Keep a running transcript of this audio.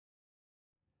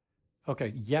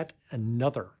Okay, yet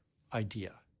another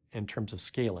idea in terms of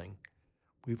scaling.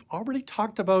 We've already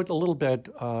talked about a little bit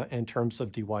in terms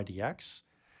of DYDX,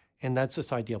 and that's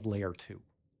this idea of layer 2.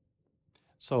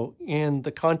 So in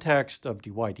the context of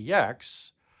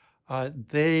DYDX,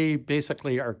 they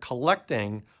basically are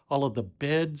collecting all of the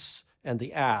bids and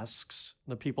the asks,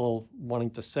 the people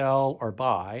wanting to sell or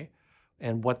buy,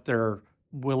 and what they're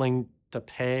willing to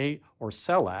pay or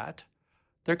sell at.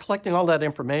 They're collecting all that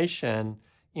information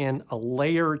in a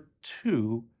layer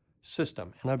 2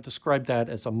 system. And I've described that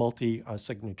as a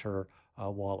multi-signature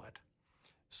wallet.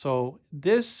 So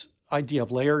this idea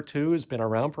of layer 2 has been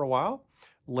around for a while.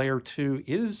 Layer 2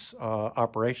 is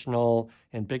operational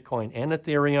in Bitcoin and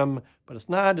Ethereum, but it's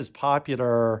not as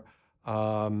popular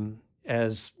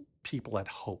as people had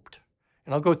hoped.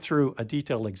 And I'll go through a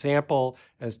detailed example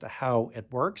as to how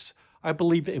it works. I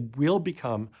believe it will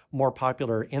become more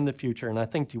popular in the future, and I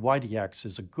think DYDX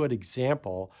is a good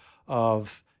example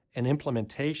of an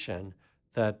implementation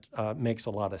that makes a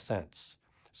lot of sense.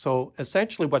 So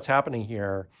essentially what's happening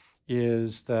here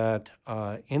is that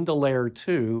in the layer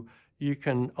 2, you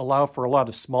can allow for a lot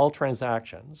of small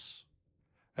transactions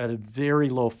at a very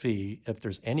low fee, if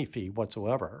there's any fee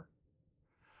whatsoever.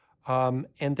 And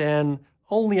then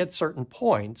only at certain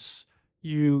points,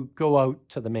 you go out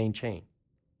to the main chain.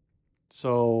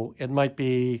 So it might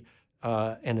be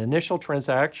an initial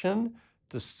transaction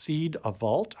to seed a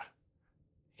vault,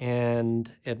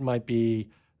 and it might be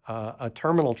a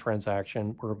terminal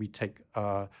transaction where we take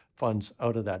funds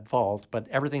out of that vault. But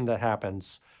everything that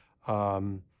happens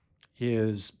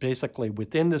is basically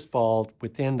within this vault,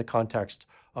 within the context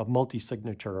of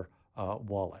multi-signature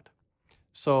wallet.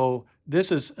 So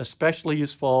this is especially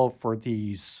useful for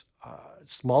these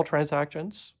small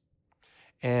transactions.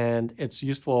 And it's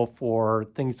useful for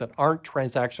things that aren't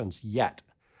transactions yet,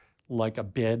 like a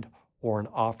bid or an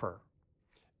offer.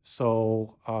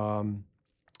 So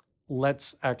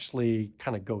let's actually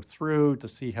kind of go through to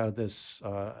see how this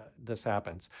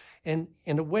happens. And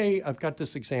in a way, I've got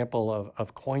this example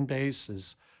of Coinbase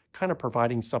is kind of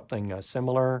providing something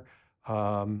similar,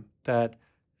 that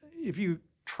if you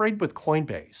trade with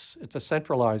Coinbase, it's a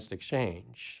centralized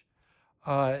exchange.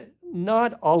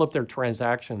 Not all of their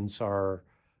transactions are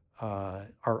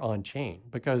on-chain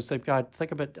because they've got,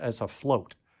 think of it as a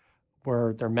float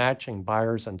where they're matching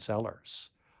buyers and sellers.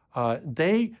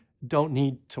 They don't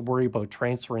need to worry about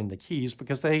transferring the keys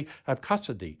because they have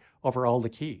custody over all the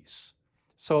keys.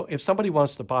 So if somebody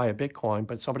wants to buy a Bitcoin,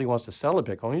 but somebody wants to sell a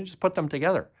Bitcoin, you just put them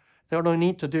together. They don't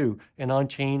need to do an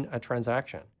on-chain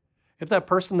transaction. If that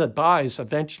person that buys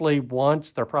eventually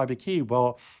wants their private key,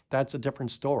 well, that's a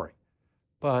different story.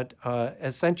 But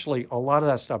essentially, a lot of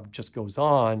that stuff just goes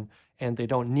on, and they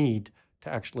don't need to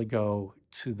actually go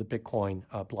to the Bitcoin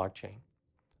blockchain.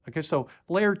 Okay, so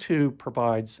layer 2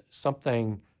 provides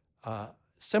something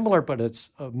similar, but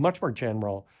it's much more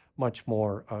general, much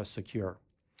more secure.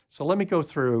 So let me go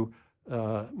through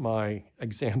my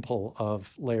example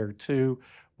of layer 2,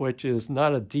 which is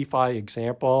not a DeFi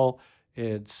example.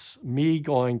 It's me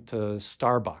going to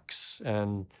Starbucks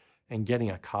and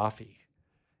getting a coffee.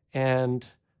 And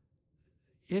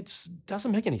it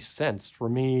doesn't make any sense for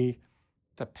me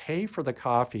to pay for the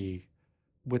coffee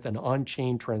with an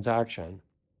on-chain transaction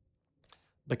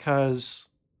because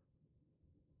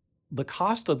the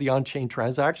cost of the on-chain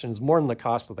transaction is more than the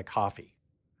cost of the coffee.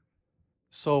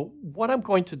 So what I'm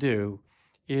going to do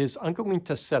is I'm going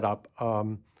to set up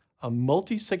a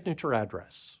multi-signature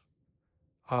address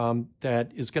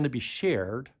that is going to be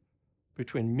shared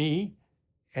between me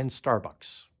and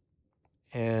Starbucks.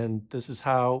 And this is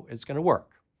how it's going to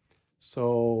work.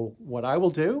 So what I will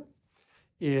do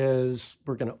is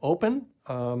we're going to open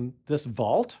this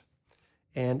vault,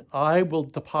 and I will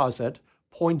deposit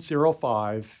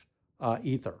 0.05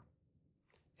 Ether.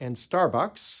 And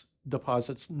Starbucks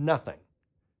deposits nothing.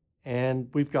 And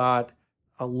we've got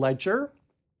a ledger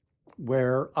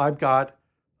where I've got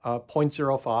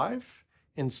 0.05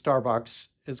 and Starbucks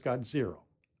has got 0.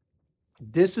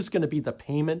 This is going to be the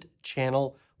payment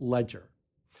channel ledger.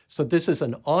 So this is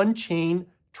an on-chain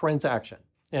transaction,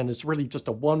 and it's really just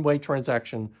a one-way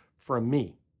transaction from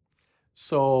me.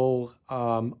 So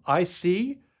I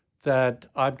see that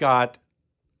I've got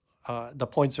the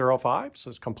 0.05, so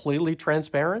it's completely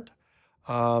transparent.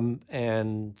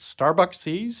 And Starbucks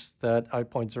sees that I have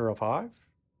 0.05.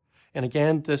 And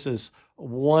again, this is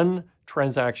one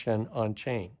transaction on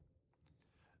chain.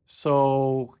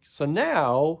 So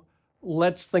now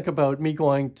let's think about me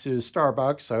going to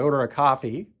Starbucks. I order a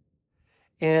coffee.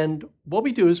 And what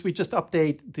we do is we just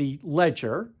update the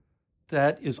ledger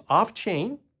that is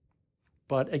off-chain,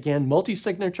 but again,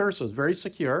 multi-signature, so it's very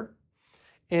secure.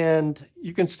 And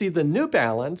you can see the new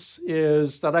balance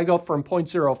is that I go from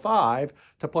 0.05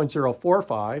 to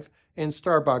 0.045, and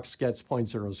Starbucks gets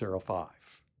 0.005.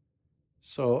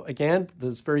 So again,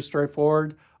 this is very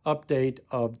straightforward update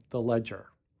of the ledger.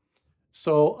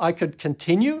 So I could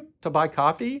continue to buy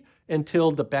coffee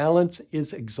until the balance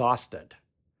is exhausted.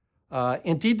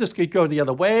 Indeed, this could go the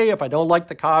other way. If I don't like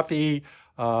the coffee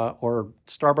or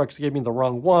Starbucks gave me the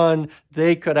wrong one,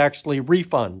 they could actually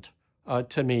refund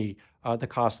to me the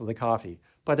cost of the coffee.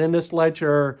 But in this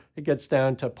ledger, it gets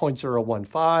down to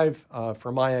 0.015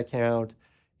 for my account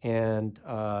and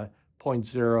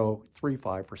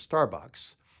 0.035 for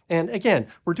Starbucks. And again,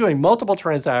 we're doing multiple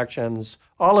transactions.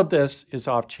 All of this is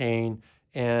off-chain,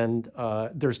 and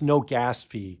there's no gas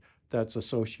fee that's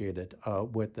associated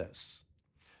with this.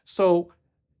 So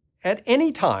at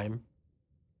any time,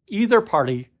 either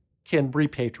party can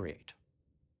repatriate.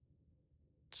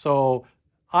 So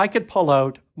I could pull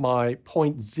out my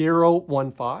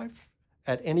 0.015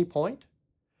 at any point,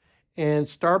 and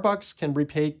Starbucks can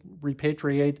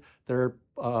repatriate their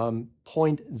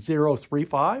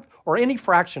 0.035 or any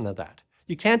fraction of that.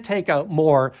 You can't take out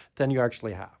more than you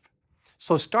actually have.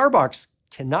 So Starbucks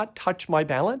cannot touch my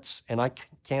balance, and I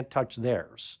can't touch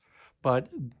theirs. But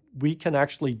we can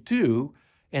actually do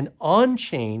an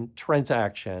on-chain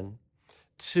transaction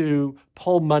to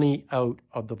pull money out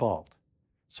of the vault.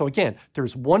 So again,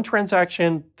 there's one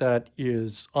transaction that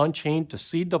is on-chain to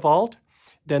seed the vault.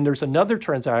 Then there's another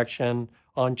transaction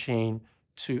on-chain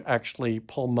to actually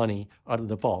pull money out of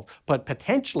the vault. But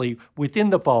potentially within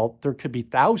the vault, there could be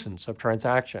thousands of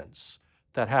transactions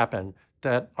that happen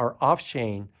that are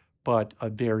off-chain but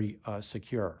very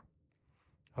secure.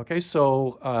 Okay,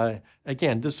 so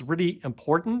again, this is really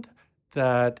important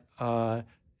that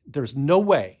there's no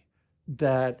way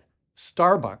that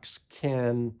Starbucks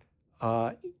can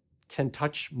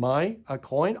touch my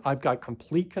coin. I've got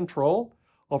complete control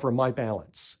over my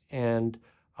balance, and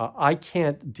I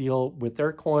can't deal with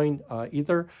their coin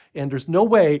either. And there's no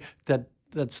way that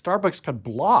Starbucks could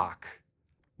block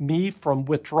me from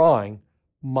withdrawing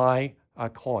my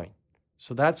coin.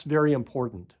 So that's very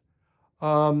important.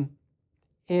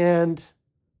 And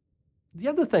the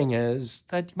other thing is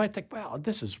that you might think, well,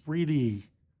 this is really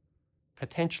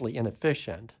potentially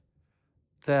inefficient,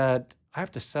 that I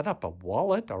have to set up a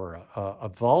wallet or a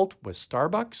vault with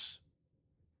Starbucks.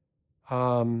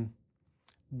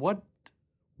 What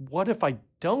if I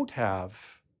don't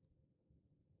have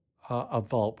a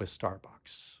vault with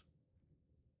Starbucks?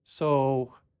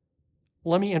 So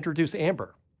let me introduce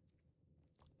Amber.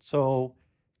 So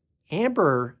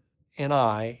Amber and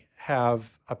I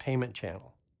have a payment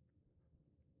channel,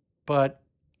 but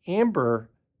Amber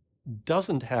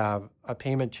doesn't have a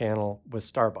payment channel with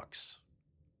Starbucks.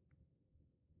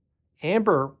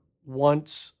 Amber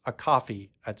wants a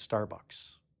coffee at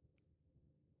Starbucks.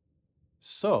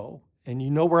 So, and you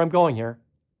know where I'm going here,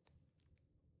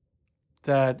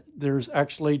 that there's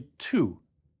actually two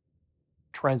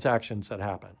transactions that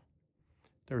happen.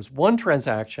 There's one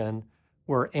transaction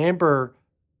where Amber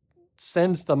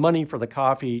sends the money for the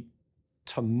coffee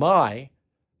to my,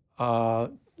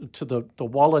 to the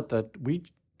wallet that we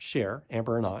share,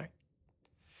 Amber and I.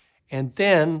 And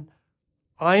then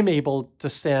I'm able to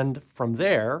send from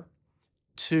there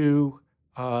to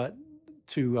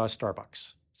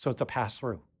Starbucks. So it's a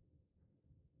pass-through.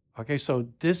 Okay, so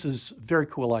this is a very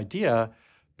cool idea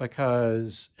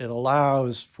because it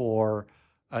allows for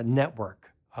a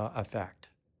network effect.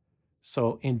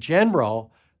 So in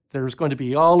general, there's going to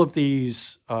be all of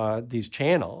these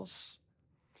channels,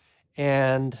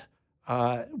 and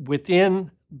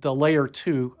within the layer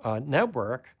 2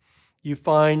 network, you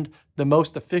find the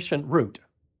most efficient route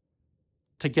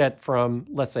to get from,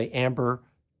 let's say, Amber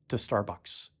to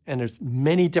Starbucks. And there's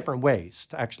many different ways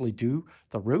to actually do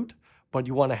the route, but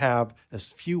you want to have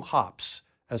as few hops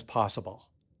as possible.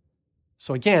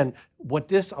 So again, what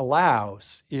this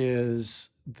allows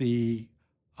is that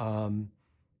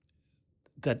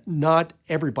not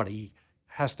everybody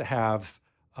has to have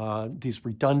these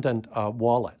redundant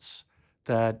wallets,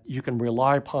 that you can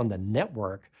rely upon the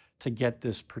network to get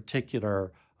this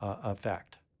particular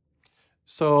effect.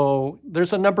 So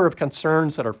there's a number of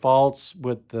concerns that are false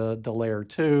with the layer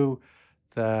 2,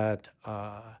 that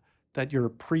you're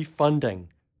pre-funding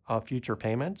future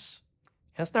payments.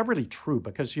 And it's not really true,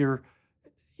 because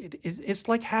it's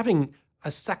like having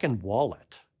a second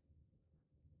wallet,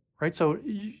 right? So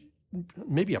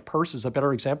maybe a purse is a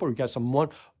better example. You've got some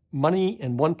money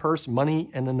in one purse, money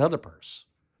in another purse.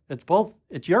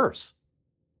 It's yours.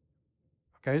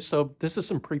 Okay, so this is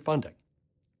some pre-funding.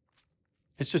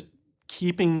 It's just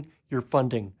keeping your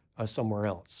funding somewhere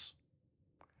else.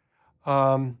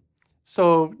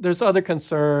 So there's other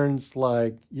concerns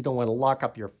like you don't want to lock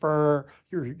up your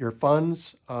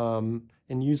funds and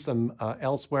use them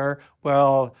elsewhere.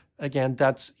 Well, again,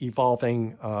 that's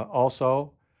evolving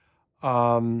also,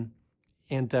 in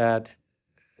that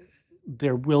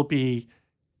there will be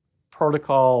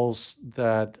protocols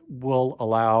that will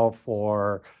allow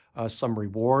for some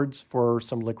rewards for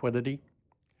some liquidity.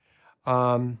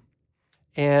 And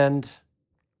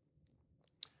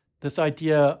this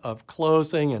idea of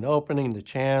closing and opening the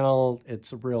channel,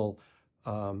 it's a real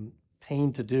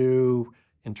pain to do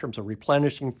in terms of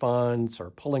replenishing funds or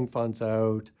pulling funds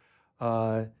out.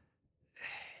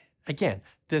 Again,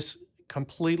 this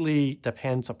completely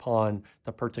depends upon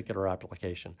the particular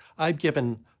application. I've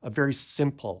given a very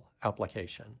simple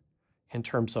application in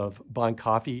terms of buying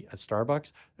coffee at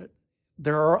Starbucks.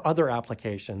 There are other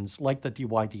applications like the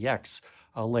DYDX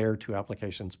layer 2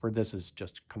 applications where this is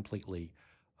just completely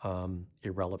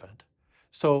irrelevant.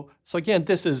 So again,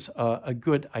 this is a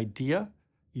good idea.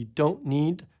 You don't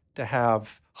need to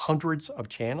have hundreds of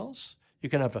channels. You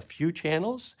can have a few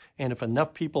channels, and if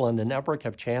enough people on the network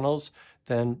have channels,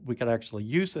 then we can actually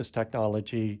use this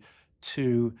technology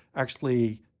to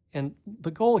actually, and the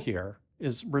goal here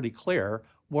is really clear.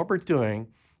 What we're doing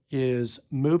is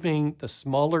moving the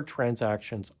smaller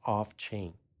transactions off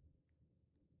chain.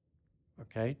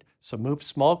 Okay, so move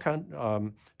small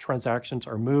transactions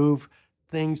or move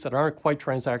things that aren't quite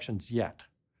transactions yet,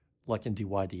 like in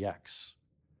DYDX.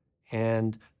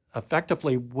 And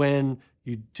effectively, when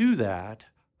you do that,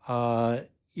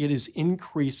 it is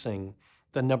increasing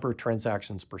the number of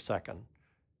transactions per second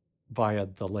via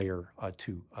the layer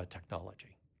 2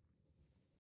 technology.